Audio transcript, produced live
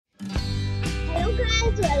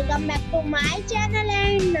guys, welcome back to my channel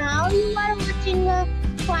and now you are watching a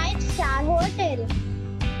 5-star hotel.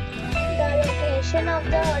 The location of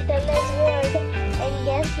the hotel is good and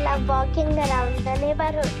guests love walking around the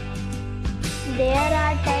neighborhood. There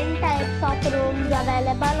are 10 types of rooms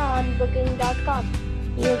available on booking.com.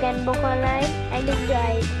 You can book online and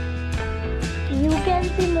enjoy it. You can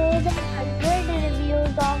see more than 100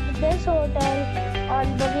 reviews of this hotel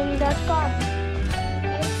on booking.com.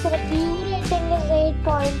 Its review rating is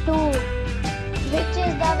 8.2, which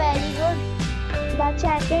is the very good. The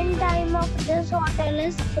check-in time of this hotel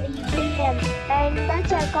is 3 p.m. and the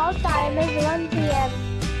check-out time is 1 p.m.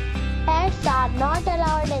 Pets are not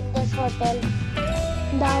allowed in this hotel.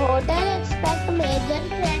 The hotel expects major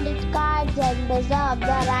credit cards and reserves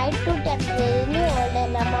the right to temporarily hold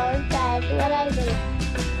an amount prior to arrival.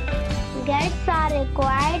 Guests are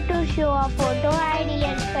required to show a photo ID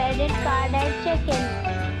and credit card at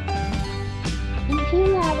check-in. If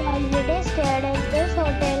you have already stayed in this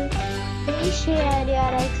hotel, please share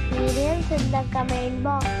your experience in the comment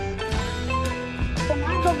box. For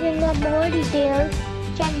booking or more details,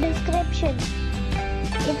 check description.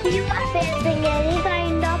 If you are facing any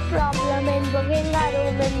kind of problem in booking a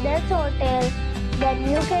room in this hotel, then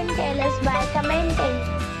you can tell us by commenting.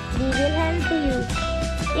 We will help you.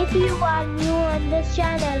 If you are new on this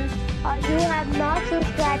channel or you have not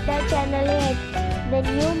subscribed the channel yet, then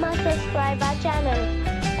you must subscribe our channel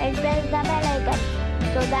and press the bell icon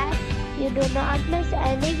so that you do not miss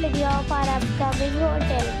any video of our upcoming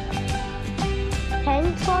hotel.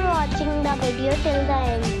 Thanks for watching the video till the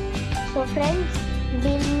end. So friends,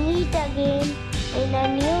 we'll meet again in a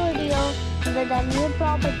new video with a new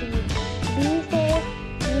property. Be safe,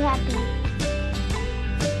 be happy.